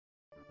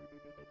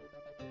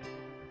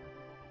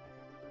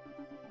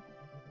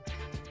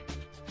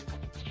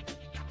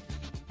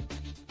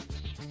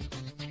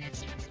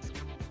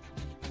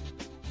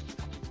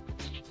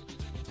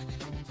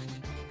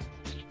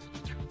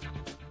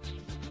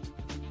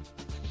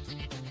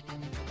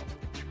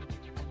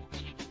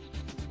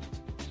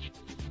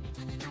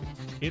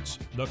It's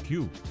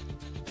theCUBE.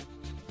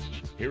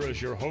 Here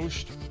is your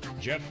host,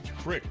 Jeff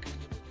Frick.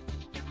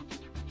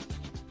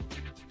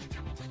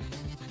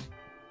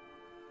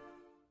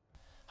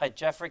 Hi,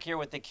 Jeff Frick here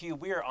with theCUBE.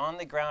 We are on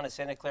the ground in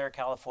Santa Clara,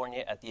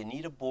 California at the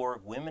Anita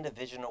Borg Women of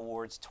Vision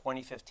Awards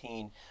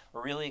 2015.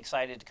 We're really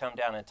excited to come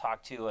down and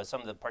talk to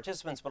some of the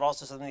participants, but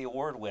also some of the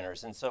award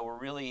winners. And so we're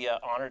really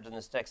honored in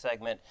this next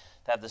segment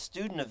to have the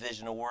Student of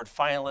Vision Award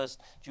finalist,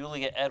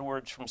 Julia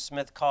Edwards from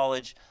Smith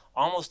College,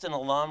 almost an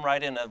alum,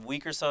 right? In a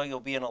week or so, you'll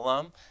be an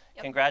alum.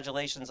 Yep.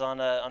 Congratulations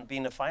on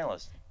being a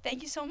finalist.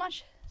 Thank you so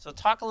much. So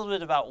talk a little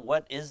bit about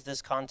what is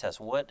this contest?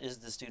 What is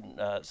the Student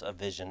of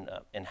Vision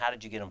and how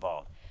did you get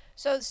involved?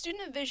 So the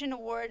Student of Vision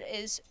Award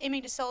is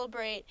aiming to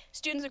celebrate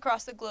students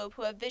across the globe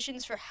who have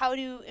visions for how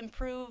to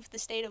improve the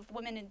state of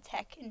women in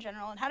tech in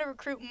general and how to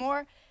recruit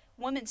more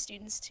women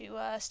students to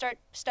start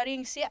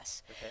studying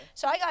CS. Okay.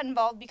 So I got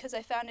involved because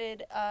I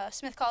founded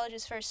Smith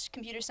College's first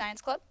computer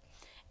science club,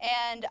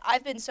 and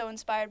I've been so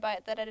inspired by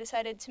it that I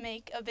decided to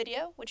make a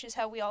video, which is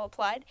how we all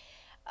applied,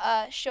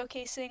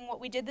 showcasing what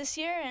we did this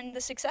year and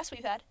the success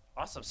we've had.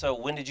 Awesome. So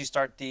when did you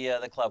start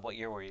the club? What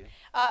year were you?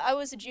 I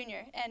was a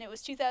junior, and it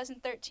was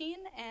 2013,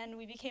 and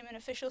we became an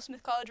official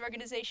Smith College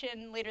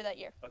organization later that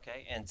year.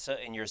 Okay, and so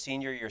you're a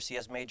senior, you're a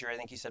CS major, I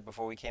think you said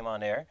before we came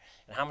on air.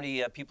 And how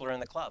many people are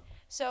in the club?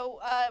 So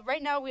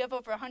right now we have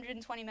over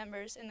 120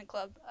 members in the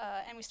club,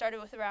 and we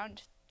started with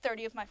around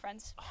 30 of my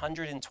friends.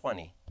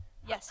 120?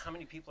 Yes. How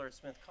many people are at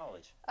Smith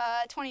College?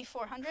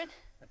 2,400.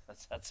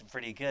 That's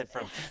pretty good.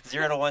 From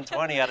 0 to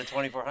 120 out of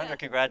 2,400. Yeah.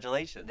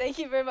 Congratulations. Thank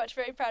you very much.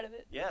 Very proud of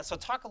it. Yeah. So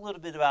talk a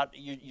little bit about,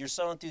 you're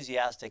so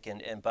enthusiastic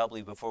and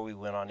bubbly before we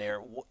went on air.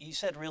 You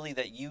said really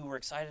that you were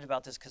excited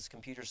about this because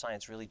computer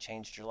science really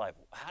changed your life.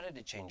 How did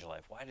it change your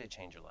life? Why did it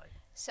change your life?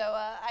 So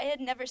I had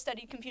never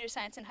studied computer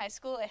science in high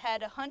school. I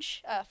had a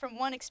hunch from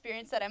one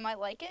experience that I might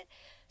like it.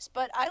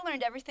 But I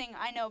learned everything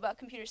I know about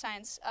computer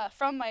science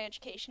from my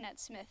education at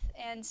Smith.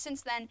 And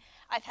since then,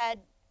 I've had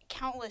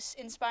countless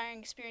inspiring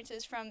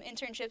experiences, from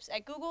internships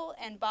at Google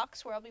and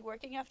Box, where I'll be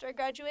working after I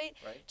graduate,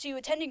 right, to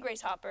attending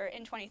Grace Hopper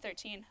in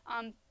 2013.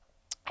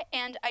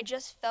 And I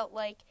just felt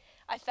like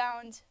I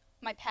found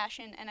my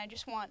passion, and I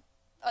just want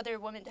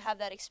other women to have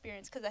that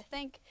experience, because I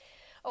think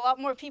a lot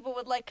more people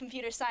would like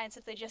computer science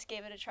if they just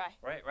gave it a try.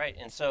 Right, right.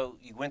 And so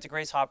you went to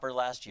Grace Hopper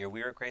last year.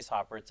 We were at Grace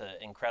Hopper. It's an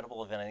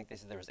incredible event. I think they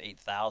said there was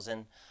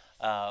 8,000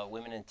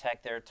 women in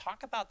tech there.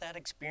 Talk about that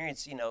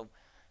experience. You know,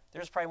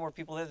 there's probably more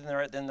people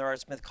there than there are at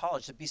Smith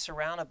College. To be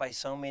surrounded by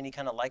so many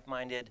kind of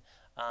like-minded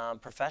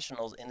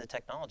professionals in the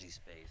technology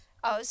space.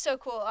 Oh, it was so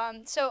cool.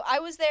 So I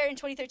was there in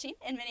 2013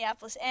 in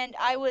Minneapolis, and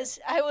I was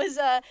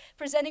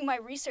presenting my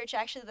research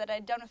actually that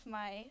I'd done with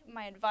my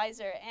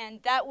advisor,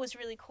 and that was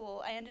really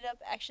cool. I ended up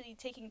actually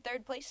taking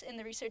 3rd place in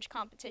the research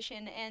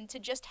competition, and to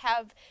just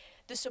have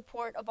the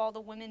support of all the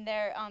women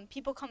there,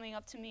 people coming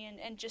up to me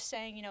and just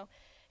saying, you know,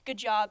 good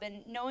job,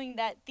 and knowing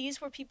that these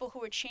were people who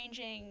were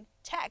changing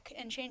tech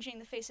and changing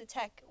the face of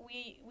tech.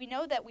 We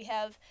know that we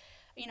have,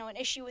 you know, an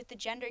issue with the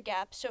gender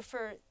gap, so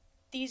for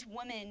these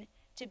women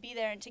to be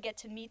there and to get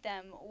to meet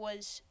them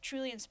was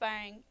truly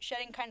inspiring,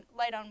 shedding kind of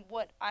light on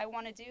what I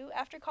want to do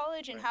after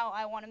college and how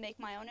I want to make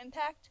my own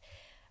impact.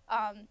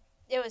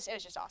 It was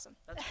just awesome.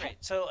 That's great.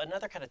 So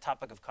another kind of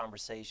topic of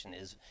conversation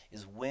is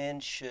when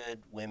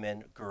should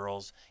women,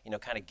 girls, you know,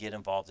 kind of get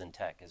involved in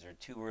tech? Is there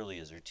too early?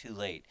 Is there too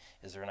late?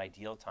 Is there an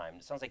ideal time?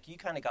 It sounds like you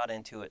kind of got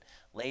into it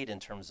late in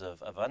terms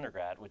of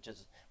undergrad, which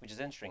is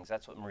interesting.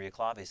 That's what Maria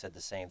Clave said,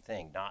 the same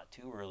thing. Not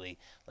too early.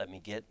 Let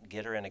me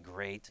get her in a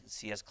great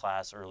CS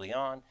class early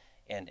on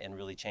and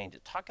really change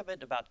it. Talk a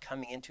bit about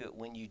coming into it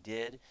when you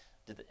did.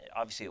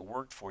 Obviously it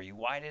worked for you.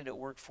 Why did it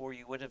work for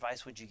you? What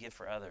advice would you give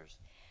for others?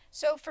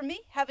 So for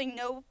me, having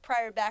no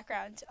prior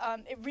background,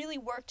 it really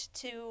worked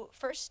to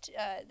first,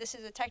 this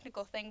is a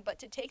technical thing, but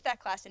to take that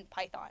class in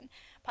Python.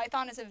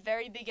 Python is a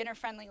very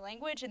beginner-friendly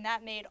language, and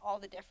that made all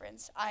the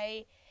difference.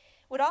 I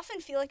would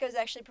often feel like I was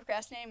actually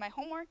procrastinating my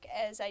homework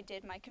as I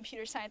did my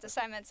computer science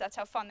assignments. That's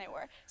how fun they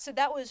were. So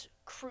that was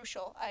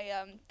crucial.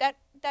 That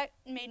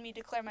made me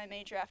declare my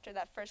major after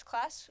that first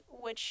class,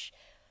 which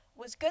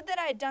was good that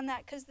I had done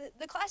that, because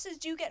the classes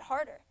do get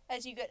harder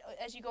as you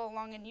go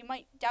along, and you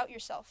might doubt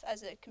yourself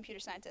as a computer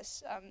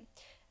scientist.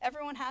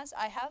 Everyone has,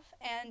 I have,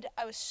 and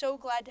I was so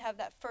glad to have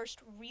that first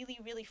really,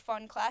 really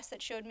fun class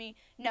that showed me,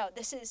 no,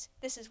 this is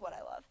what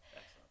I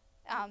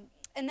love.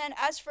 And then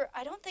as for,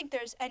 I don't think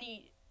there's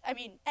any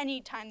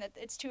time that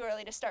it's too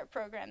early to start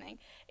programming.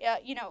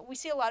 You know, we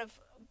see a lot of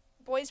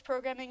boys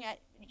programming at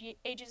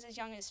ages as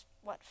young as,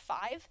 what,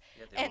 5?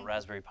 Yeah, the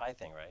Raspberry Pi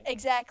thing, right?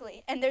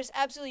 Exactly. And there's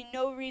absolutely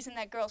no reason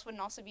that girls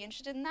wouldn't also be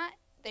interested in that.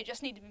 They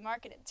just need to be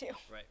marketed too.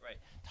 Right, right.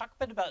 Talk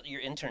a bit about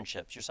your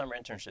internships, your summer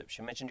internships.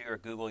 You mentioned you're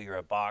at Google, you're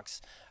at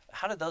Box.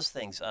 How did those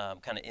things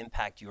kind of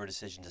impact your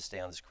decision to stay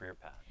on this career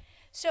path?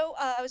 So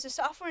I was a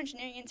software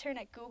engineering intern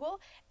at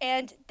Google,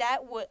 and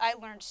I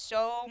learned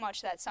so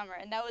much that summer.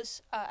 And that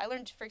was I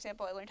learned, for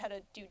example, I learned how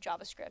to do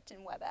JavaScript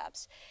and web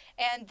apps,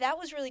 and that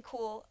was really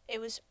cool. It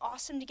was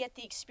awesome to get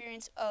the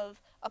experience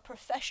of a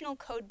professional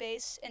code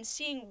base and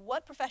seeing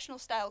what professional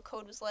style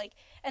code was like,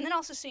 and then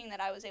also seeing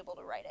that I was able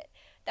to write it.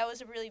 That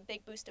was a really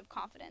big boost of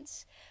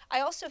confidence.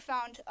 I also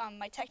found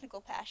my technical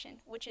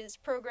passion, which is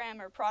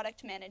program or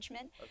product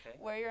management,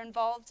 where you're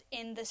involved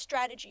in the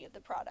strategy of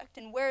the product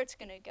and where it's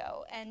going to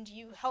go, and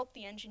you help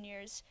the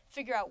engineers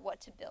figure out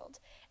what to build.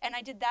 And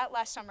I did that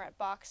last summer at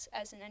Box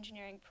as an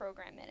engineering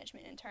program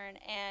management intern,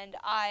 and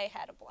I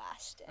had a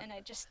blast. And I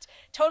just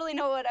totally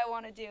know what I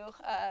want to do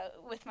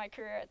with my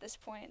career at this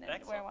point and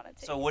Excellent. where I want to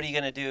take it. So what are you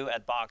going to do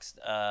at Box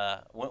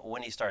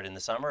when you start in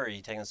the summer? Are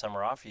you taking the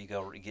summer off, or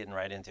are you getting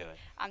right into it?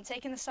 I'm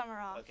taking the summer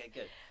off. Okay,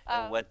 good.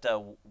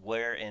 And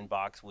where in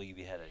Box will you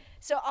be headed?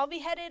 So I'll be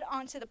headed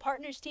onto the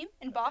partners team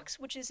in Box,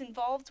 which is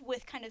involved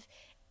with kind of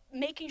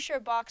making sure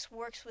Box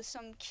works with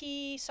some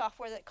key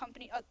software that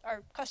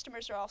our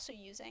customers are also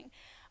using,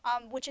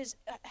 which is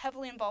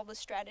heavily involved with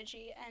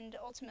strategy. And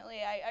ultimately,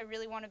 I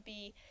really want to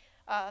be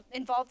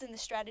involved in the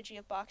strategy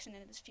of Box and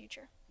in its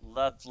future.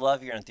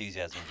 Love your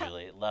enthusiasm,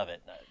 Julie. Love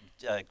it.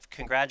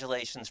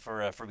 Congratulations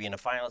for being a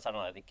finalist. I don't know.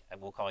 I think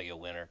we'll call you a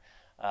winner.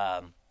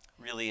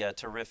 Really a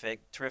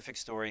terrific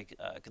story.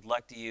 Good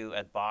luck to you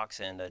at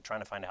Box and trying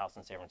to find a house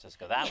in San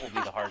Francisco. That will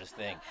be the hardest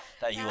thing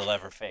that you will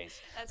ever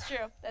face. That's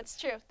true. That's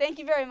true. Thank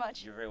you very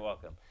much. You're very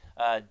welcome.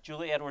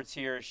 Julie Edwards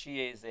here.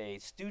 She is a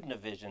Student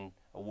of Vision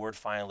Award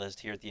finalist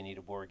here at the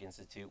Anita Borg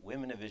Institute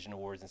Women of Vision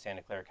Awards in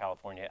Santa Clara,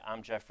 California.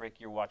 I'm Jeff Frick.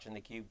 You're watching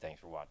theCUBE.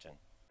 Thanks for watching.